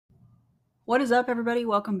What is up, everybody?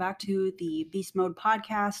 Welcome back to the Beast Mode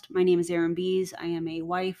podcast. My name is Erin Bees. I am a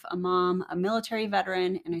wife, a mom, a military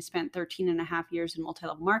veteran, and I spent 13 and a half years in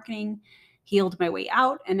multi-level marketing, healed my way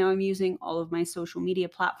out, and now I'm using all of my social media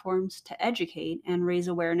platforms to educate and raise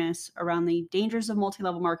awareness around the dangers of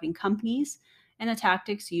multi-level marketing companies and the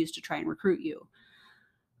tactics used to try and recruit you.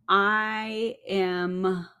 I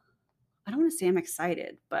don't want to say I'm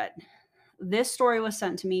excited, but this story was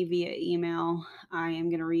sent to me via email. I am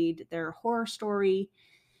going to read their horror story.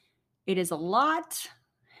 It is a lot,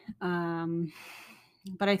 but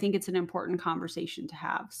I think it's an important conversation to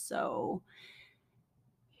have. So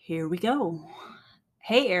here we go.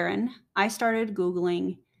 Hey, Erin, I started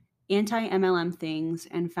Googling anti-MLM things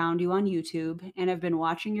and found you on YouTube, and I've been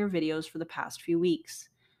watching your videos for the past few weeks.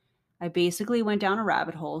 I basically went down a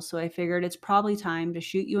rabbit hole, so I figured it's probably time to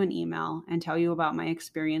shoot you an email and tell you about my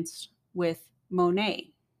experience with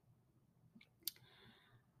Monat.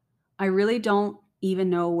 I really don't even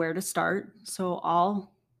know where to start, so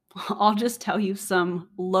I'll just tell you some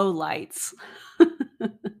lowlights.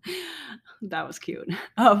 That was cute.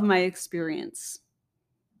 Of my experience.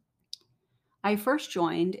 I first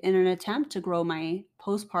joined in an attempt to grow my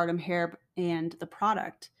postpartum hair and the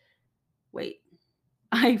product. Wait.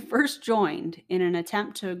 I first joined in an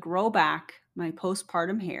attempt to grow back my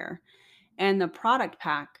postpartum hair, and the product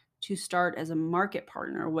pack to start as a market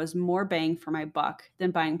partner was more bang for my buck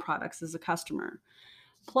than buying products as a customer.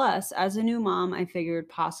 Plus, as a new mom, I figured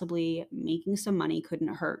possibly making some money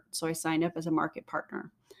couldn't hurt, so I signed up as a market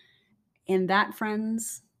partner. And that,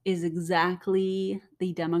 friends, is exactly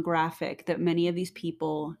the demographic that many of these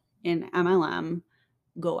people in MLM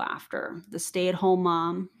go after. The stay-at-home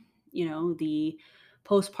mom, the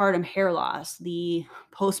postpartum hair loss, the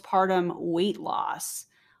postpartum weight loss,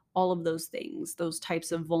 all of those things, those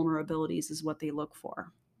types of vulnerabilities is what they look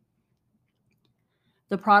for.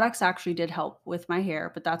 The products actually did help with my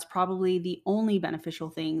hair, but that's probably the only beneficial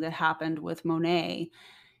thing that happened with Monat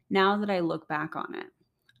now that I look back on it.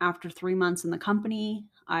 After 3 months in the company,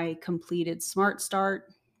 I completed Smart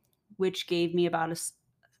Start, which gave me about a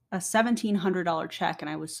 $1,700 check, and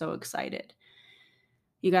I was so excited.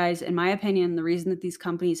 You guys, in my opinion, the reason that these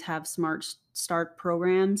companies have Smart Start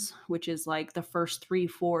programs, which is like the first 3,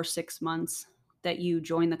 4, 6 months that you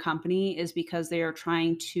join the company, is because they are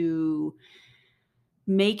trying to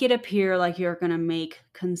make it appear like you're going to make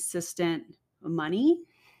consistent money,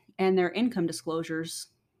 and their income disclosures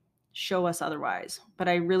show us otherwise. But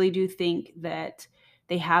I really do think that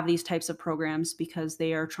they have these types of programs because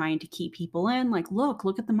they are trying to keep people in. Like,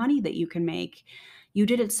 look at the money that you can make. You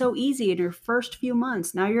did it so easy in your first few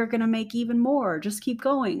months. Now you're going to make even more. Just keep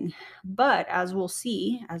going. But as we'll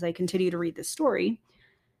see, as I continue to read this story,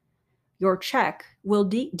 your check will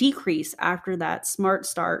decrease after that Smart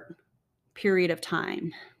Start period of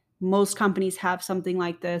time. Most companies have something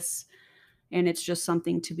like this, and it's just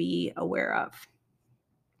something to be aware of.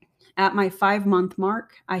 At my 5-month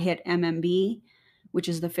mark, I hit MMB, which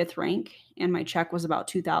is the 5th rank, and my check was about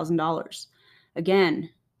 $2,000. Again,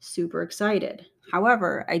 super excited.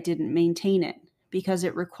 However, I didn't maintain it because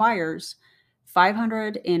it requires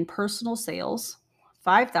 500 in personal sales,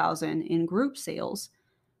 5,000 in group sales,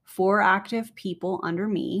 4 active people under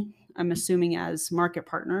me, I'm assuming as market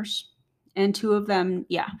partners, and 2 of them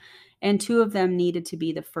needed to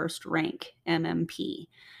be the first rank MMP,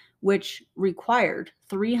 which required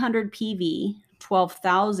 300 PV,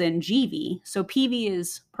 12,000 GV. So PV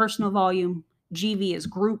is personal volume, GV is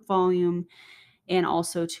group volume, and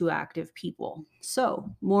also 2 active people.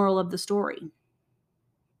 So, moral of the story,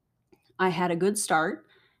 I had a good start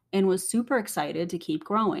and was super excited to keep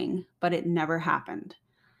growing, but it never happened.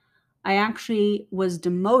 I actually was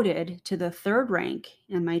demoted to the 3rd rank,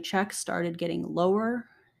 and my checks started getting lower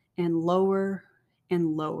and lower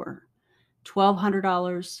and lower.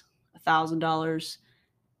 $1,200, $1,000,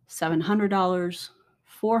 $700,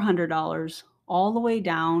 $400, all the way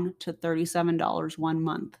down to $37 one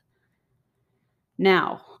month.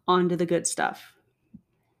 Now, on to the good stuff.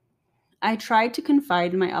 I tried to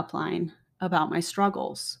confide in my upline about my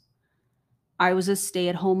struggles. I was a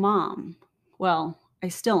stay-at-home mom. Well, I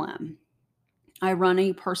still am. I run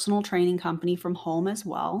a personal training company from home as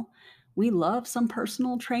well. We love some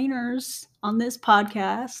personal trainers on this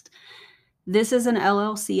podcast. This is an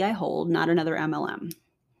LLC I hold, not another MLM.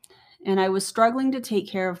 And I was struggling to take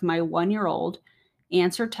care of my 1-year-old,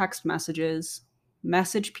 answer text messages,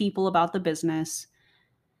 message people about the business,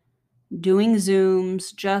 doing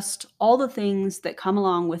Zooms, just all the things that come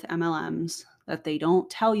along with MLMs that they don't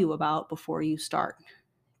tell you about before you start.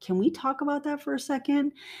 Can we talk about that for a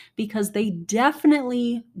second? Because they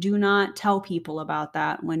definitely do not tell people about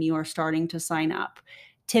that when you are starting to sign up.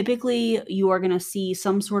 Typically, you are going to see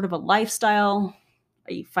some sort of a lifestyle,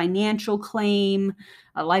 a financial claim,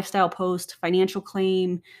 a lifestyle post, financial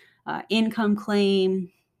claim, income claim,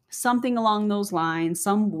 something along those lines,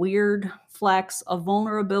 some weird flex, a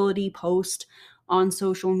vulnerability post on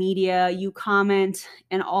social media. You comment,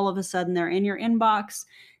 and all of a sudden they're in your inbox.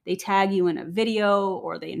 They tag you in a video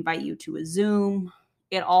or they invite you to a Zoom.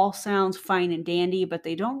 It all sounds fine and dandy, but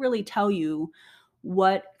they don't really tell you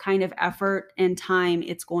what kind of effort and time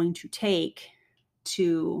it's going to take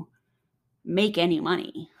to make any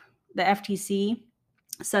money. The FTC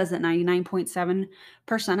says that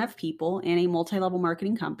 99.7% of people in a multi-level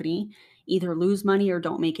marketing company either lose money or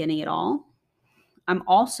don't make any at all. I'm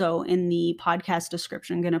also in the podcast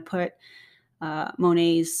description going to put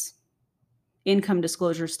Monat's income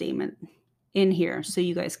disclosure statement in here so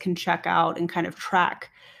you guys can check out and kind of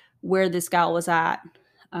track where this gal was at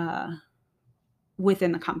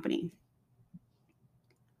within the company.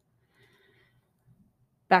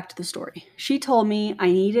 Back to the story. She told me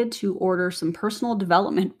I needed to order some personal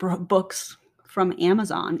development books from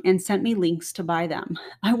Amazon and sent me links to buy them.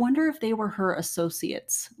 I wonder if they were her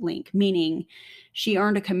associates link, meaning she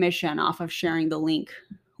earned a commission off of sharing the link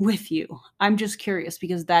with you. I'm just curious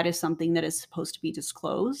because that is something that is supposed to be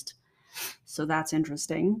disclosed. So that's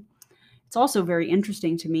interesting. It's also very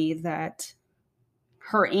interesting to me that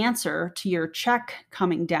her answer to your check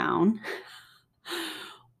coming down,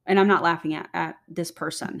 and I'm not laughing at this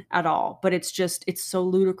person at all, but it's so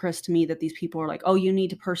ludicrous to me that these people are like, oh, you need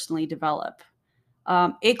to personally develop.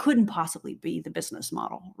 It couldn't possibly be the business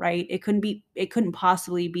model, right? It couldn't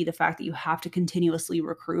possibly be the fact that you have to continuously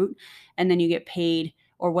recruit and then you get paid,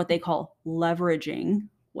 or what they call leveraging,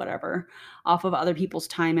 whatever, off of other people's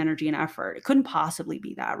time, energy, and effort. It couldn't possibly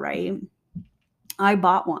be that, right? I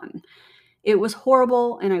bought one. It was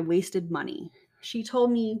horrible and I wasted money. She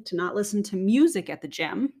told me to not listen to music at the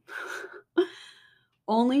gym,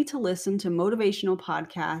 only to listen to motivational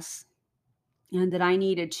podcasts, and that I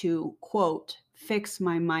needed to, quote, fix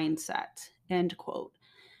my mindset, end quote.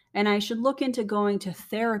 And I should look into going to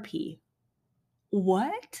therapy.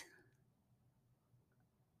 What?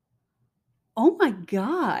 Oh my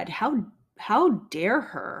God. How dare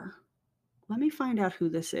her? Let me find out who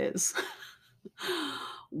this is.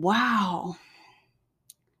 Wow.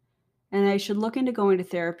 And I should look into going to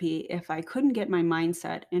therapy if I couldn't get my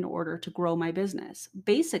mindset in order to grow my business.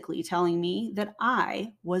 Basically telling me that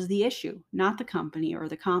I was the issue, not the company or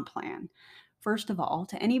the comp plan. First of all,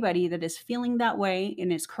 to anybody that is feeling that way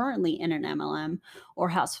and is currently in an MLM or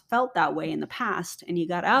has felt that way in the past and you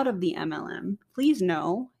got out of the MLM, please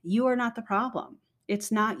know you are not the problem.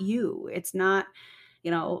 It's not you. It's not,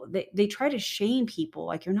 they try to shame people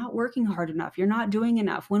like you're not working hard enough. You're not doing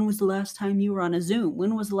enough. When was the last time you were on a Zoom?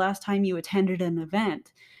 When was the last time you attended an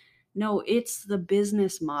event? No, it's the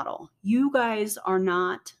business model. You guys are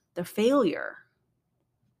not the failure.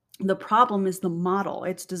 The problem is the model.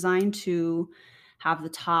 It's designed to have the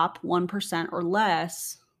top 1% or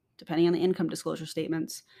less, depending on the income disclosure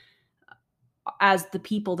statements, as the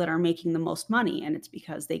people that are making the most money. And it's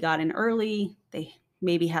because they got in early, they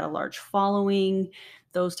maybe had a large following,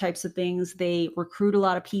 those types of things. They recruit a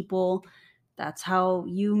lot of people. That's how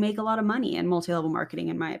you make a lot of money in multi-level marketing,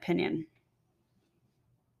 in my opinion.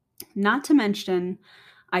 Not to mention,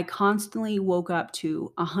 I constantly woke up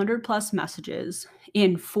to 100 plus messages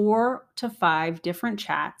in 4 to 5 different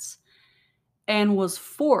chats and was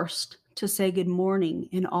forced to say good morning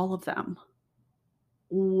in all of them.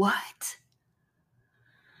 What?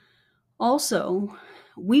 Also,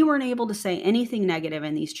 we weren't able to say anything negative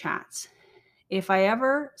in these chats. If I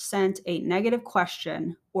ever sent a negative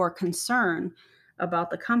question or concern about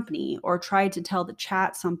the company or tried to tell the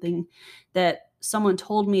chat something that someone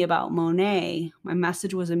told me about Monat, my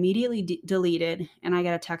message was immediately deleted, and I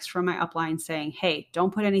got a text from my upline saying, hey,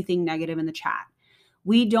 don't put anything negative in the chat.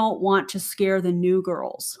 We don't want to scare the new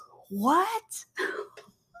girls. What?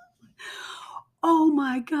 Oh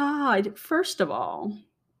my God. First of all,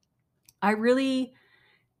 I really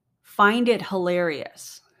find it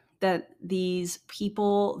hilarious that these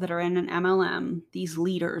people that are in an MLM, these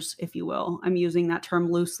leaders, if you will, I'm using that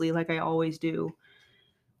term loosely like I always do,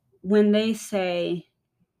 when they say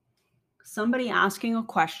somebody asking a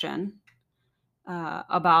question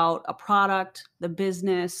about a product, the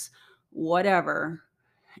business, whatever,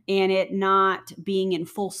 and it not being in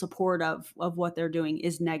full support of what they're doing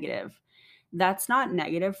is negative. That's not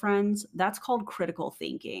negative, friends. That's called critical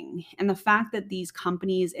thinking. And the fact that these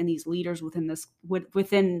companies and these leaders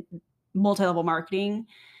within multi-level marketing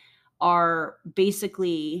are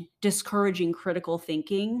basically discouraging critical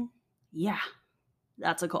thinking, yeah,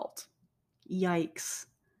 that's a cult. Yikes.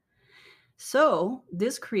 So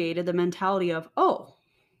this created the mentality of, oh,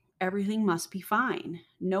 everything must be fine.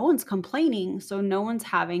 No one's complaining, so no one's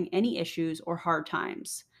having any issues or hard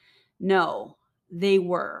times. No, they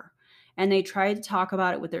were. And they tried to talk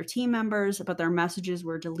about it with their team members, but their messages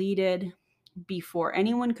were deleted before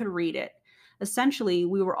anyone could read it. Essentially,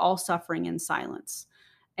 we were all suffering in silence.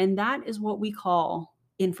 And that is what we call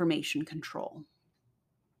information control.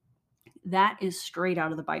 That is straight out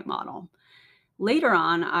of the bite model. Later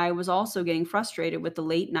on, I was also getting frustrated with the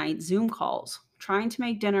late night Zoom calls, trying to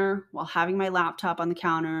make dinner while having my laptop on the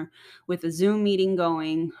counter with a Zoom meeting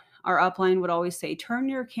going. Our upline would always say, "Turn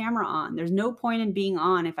your camera on. There's no point in being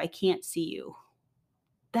on if I can't see you."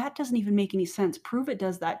 That doesn't even make any sense. Prove it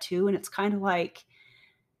does that too. And it's kind of like,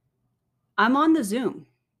 I'm on the Zoom.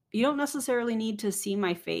 You don't necessarily need to see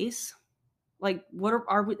my face. Like, what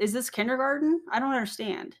is this kindergarten? I don't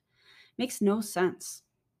understand. Makes no sense.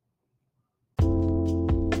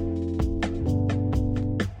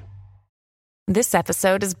 This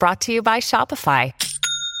episode is brought to you by Shopify.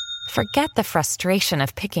 Forget the frustration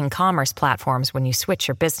of picking commerce platforms when you switch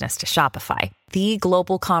your business to Shopify, the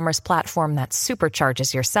global commerce platform that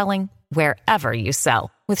supercharges your selling wherever you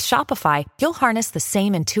sell. With Shopify, you'll harness the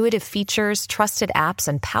same intuitive features, trusted apps,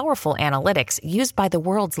 and powerful analytics used by the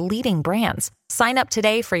world's leading brands. Sign up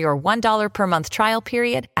today for your $1 per month trial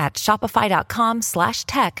period at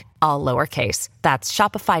shopify.com/tech, all lowercase. That's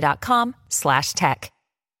shopify.com/tech.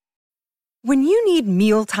 When you need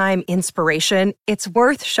mealtime inspiration, it's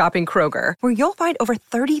worth shopping Kroger, where you'll find over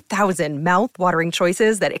 30,000 mouth-watering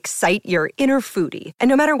choices that excite your inner foodie. And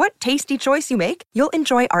no matter what tasty choice you make, you'll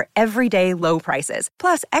enjoy our everyday low prices,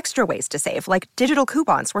 plus extra ways to save, like digital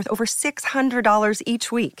coupons worth over $600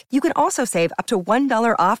 each week. You can also save up to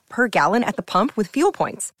 $1 off per gallon at the pump with fuel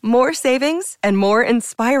points. More savings and more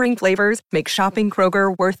inspiring flavors make shopping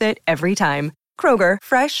Kroger worth it every time. Kroger,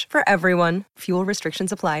 fresh for everyone. Fuel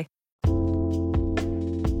restrictions apply.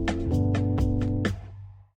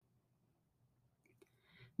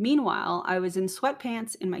 Meanwhile, I was in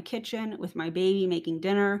sweatpants in my kitchen with my baby making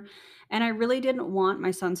dinner, and I really didn't want my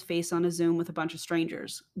son's face on a Zoom with a bunch of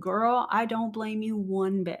strangers. Girl, I don't blame you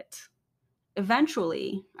one bit.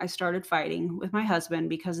 Eventually, I started fighting with my husband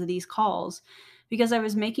because of these calls, because I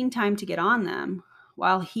was making time to get on them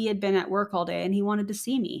while he had been at work all day and he wanted to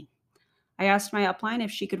see me. I asked my upline if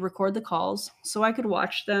she could record the calls so I could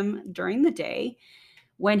watch them during the day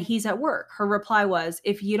when he's at work. Her reply was,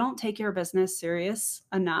 "If you don't take your business serious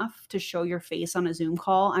enough to show your face on a Zoom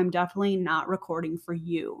call, I'm definitely not recording for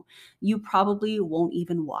you. You probably won't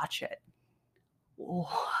even watch it."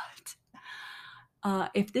 What?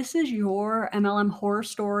 If this is your MLM horror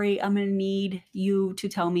story, I'm going to need you to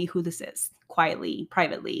tell me who this is, quietly,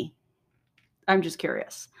 privately. I'm just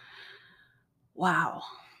curious. Wow.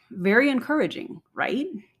 Very encouraging, right?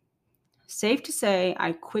 Safe to say,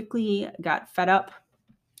 I quickly got fed up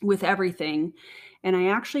with everything, and I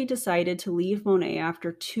actually decided to leave Monat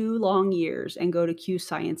after 2 long years and go to Q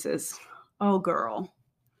Sciences. Oh, girl.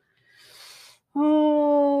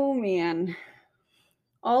 Oh, man.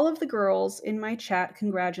 All of the girls in my chat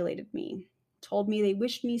congratulated me, told me they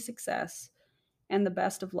wished me success and the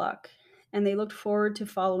best of luck, and they looked forward to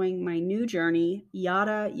following my new journey,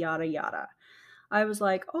 yada, yada, yada. I was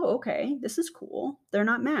like, oh, okay, this is cool. They're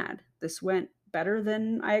not mad. This went better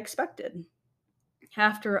than I expected.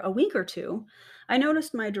 After a week or two, I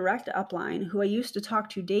noticed my direct upline, who I used to talk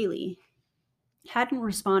to daily, hadn't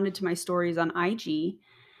responded to my stories on IG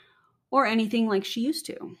or anything like she used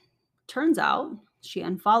to. Turns out she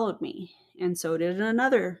unfollowed me, and so did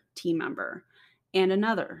another team member, and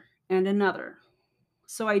another, and another.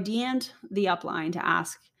 So I DM'd the upline to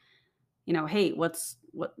ask, hey, what's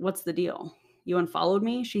the deal? You unfollowed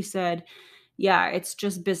me? She said, yeah, it's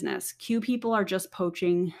just business. Q people are just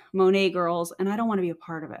poaching Monat girls, and I don't want to be a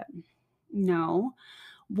part of it. No.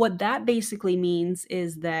 What that basically means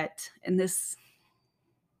is that, and this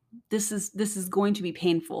is going to be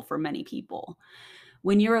painful for many people.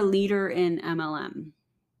 When you're a leader in MLM,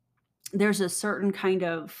 there's a certain kind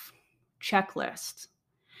of checklist.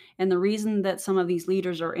 And the reason that some of these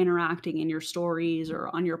leaders are interacting in your stories or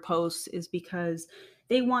on your posts is because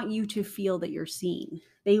they want you to feel that you're seen.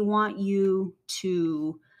 They want you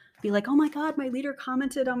to be like, oh my God, my leader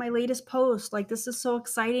commented on my latest post. Like, this is so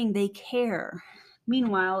exciting. They care.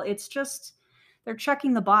 Meanwhile, it's just they're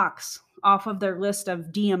checking the box off of their list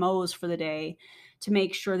of DMOs for the day to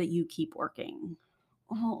make sure that you keep working.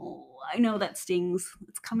 Oh, I know that stings.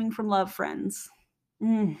 It's coming from love, friends.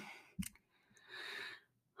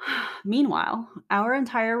 Meanwhile, our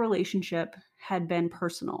entire relationship had been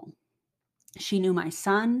personal. She knew my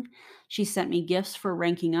son. She sent me gifts for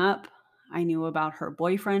ranking up. I knew about her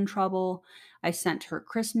boyfriend trouble. I sent her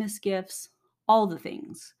Christmas gifts, all the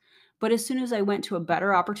things. But as soon as I went to a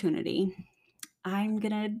better opportunity, I'm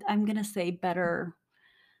going to say better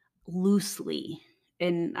loosely.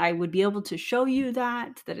 And I would be able to show you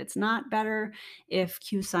that it's not better if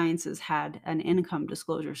Q Sciences had an income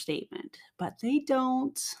disclosure statement, but they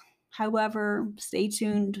don't. However, stay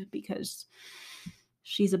tuned because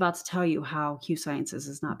she's about to tell you how Q Sciences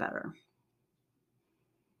is not better.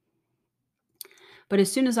 But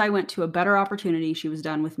as soon as I went to a better opportunity, she was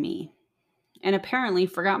done with me. And apparently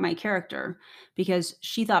forgot my character because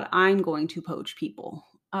she thought I'm going to poach people.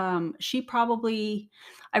 She probably,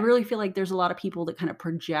 I really feel like there's a lot of people that kind of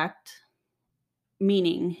project,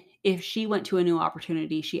 meaning if she went to a new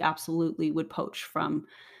opportunity, she absolutely would poach from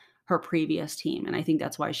her previous team. And I think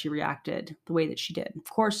that's why she reacted the way that she did. Of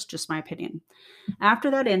course, just my opinion.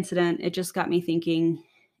 After that incident, it just got me thinking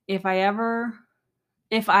if I ever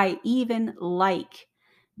if I even like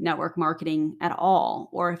network marketing at all,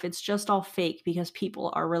 or if it's just all fake because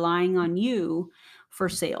people are relying on you for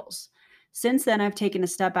sales. Since then, I've taken a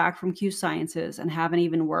step back from Q Sciences and haven't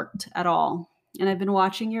even worked at all. And I've been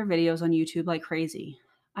watching your videos on YouTube like crazy.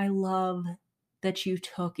 I love that you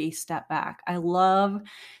took a step back. I love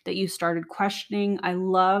that you started questioning. I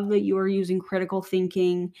love that you are using critical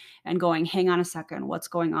thinking and going, hang on a second, what's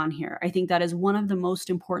going on here? I think that is one of the most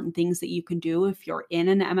important things that you can do if you're in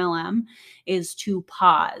an MLM is to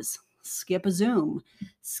pause, skip a Zoom,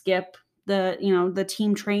 skip the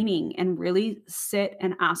team training and really sit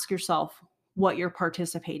and ask yourself what you're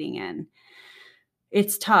participating in.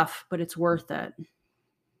 It's tough, but it's worth it.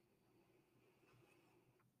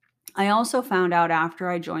 I also found out after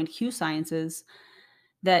I joined Q Sciences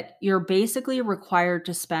that you're basically required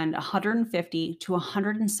to spend $150 to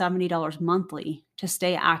 $170 monthly to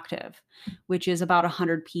stay active, which is about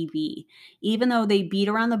 100 PV, even though they beat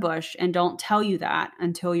around the bush and don't tell you that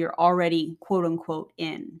until you're already quote unquote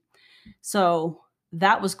in. So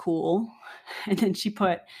that was cool. And then she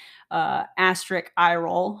put asterisk eye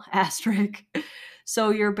roll, asterisk. So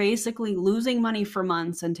you're basically losing money for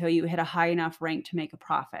months until you hit a high enough rank to make a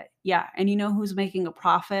profit. Yeah. And you know who's making a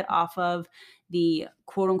profit off of the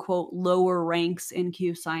quote unquote lower ranks in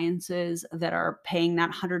Q Sciences that are paying that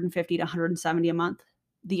 150 to 170 a month?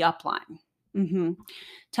 The upline.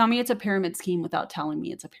 Tell me it's a pyramid scheme without telling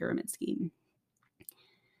me it's a pyramid scheme.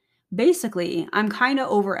 Basically, I'm kind of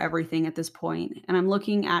over everything at this point, and I'm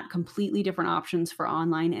looking at completely different options for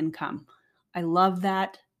online income. I love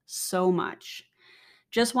that so much.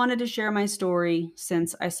 Just wanted to share my story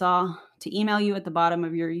since I saw to email you at the bottom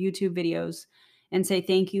of your YouTube videos and say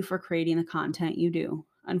thank you for creating the content you do.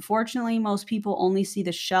 Unfortunately, most people only see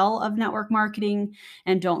the shell of network marketing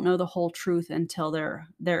and don't know the whole truth until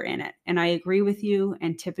they're in it. And I agree with you.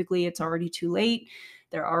 And typically, it's already too late.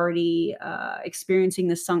 They're already experiencing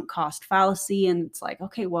the sunk cost fallacy, and it's like,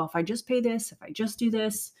 okay, well, if I just pay this, if I just do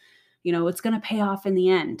this, it's going to pay off in the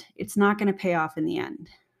end. It's not going to pay off in the end.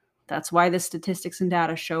 That's why the statistics and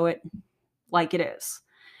data show it like it is.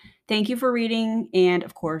 Thank you for reading. And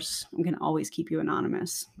of course, I'm going to always keep you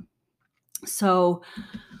anonymous. So,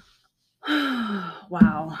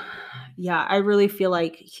 wow. Yeah, I really feel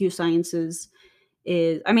like Q Sciences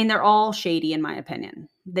they're all shady in my opinion.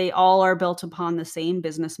 They all are built upon the same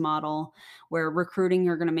business model where recruiting,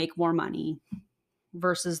 you're going to make more money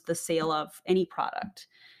versus the sale of any product.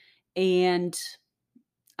 And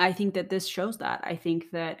I think that this shows that. I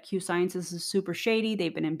think that Q Sciences is super shady.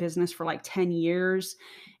 They've been in business for like 10 years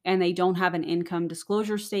and they don't have an income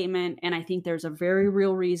disclosure statement. And I think there's a very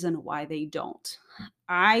real reason why they don't.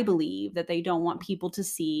 I believe that they don't want people to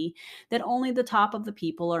see that only the top of the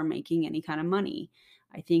people are making any kind of money.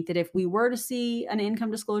 I think that if we were to see an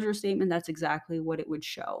income disclosure statement, that's exactly what it would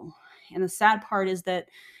show. And the sad part is that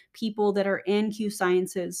people that are in Q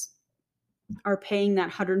Sciences are paying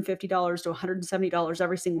that $150 to $170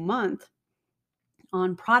 every single month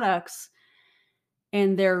on products,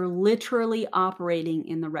 and they're literally operating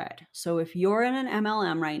in the red. So if you're in an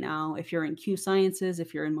MLM right now, if you're in Q Sciences,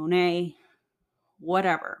 if you're in Monat,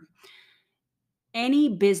 whatever, any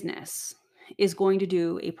business is going to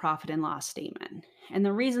do a profit and loss statement. And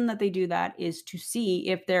the reason that they do that is to see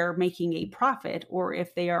if they're making a profit or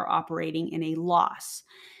if they are operating in a loss.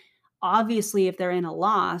 Obviously, if they're in a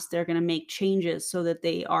loss, they're going to make changes so that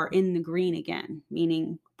they are in the green again,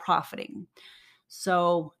 meaning profiting.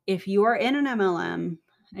 So if you are in an MLM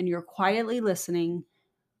and you're quietly listening,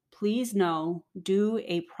 please know, do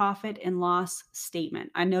a profit and loss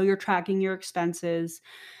statement. I know you're tracking your expenses.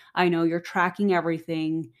 I know you're tracking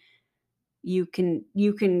everything. You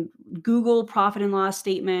can Google profit and loss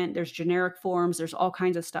statement. There's generic forms. There's all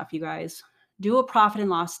kinds of stuff, you guys. Do a profit and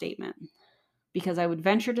loss statement. because I would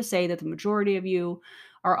venture to say that the majority of you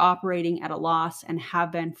are operating at a loss and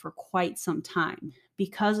have been for quite some time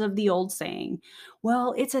because of the old saying,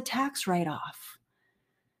 well, it's a tax write-off.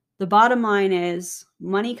 The bottom line is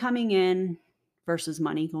money coming in versus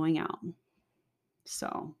money going out.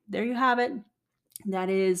 So there you have it. That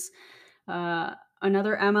is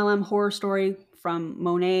another MLM horror story from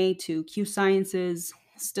Monat to Q Sciences.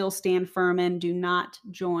 Still stand firm and do not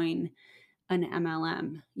join an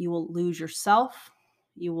MLM. You will lose yourself.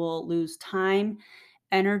 You will lose time,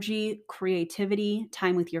 energy, creativity,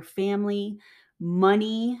 time with your family,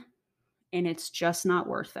 money, and it's just not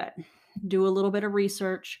worth it. Do a little bit of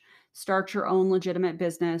research, start your own legitimate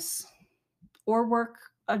business, or work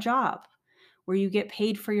a job where you get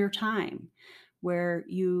paid for your time, where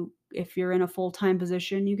you, if you're in a full-time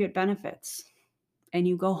position, you get benefits and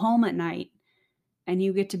you go home at night and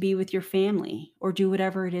you get to be with your family or do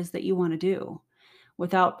whatever it is that you want to do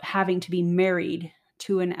without having to be married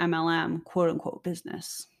to an MLM quote unquote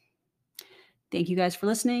business. Thank you guys for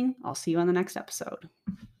listening. I'll see you on the next episode.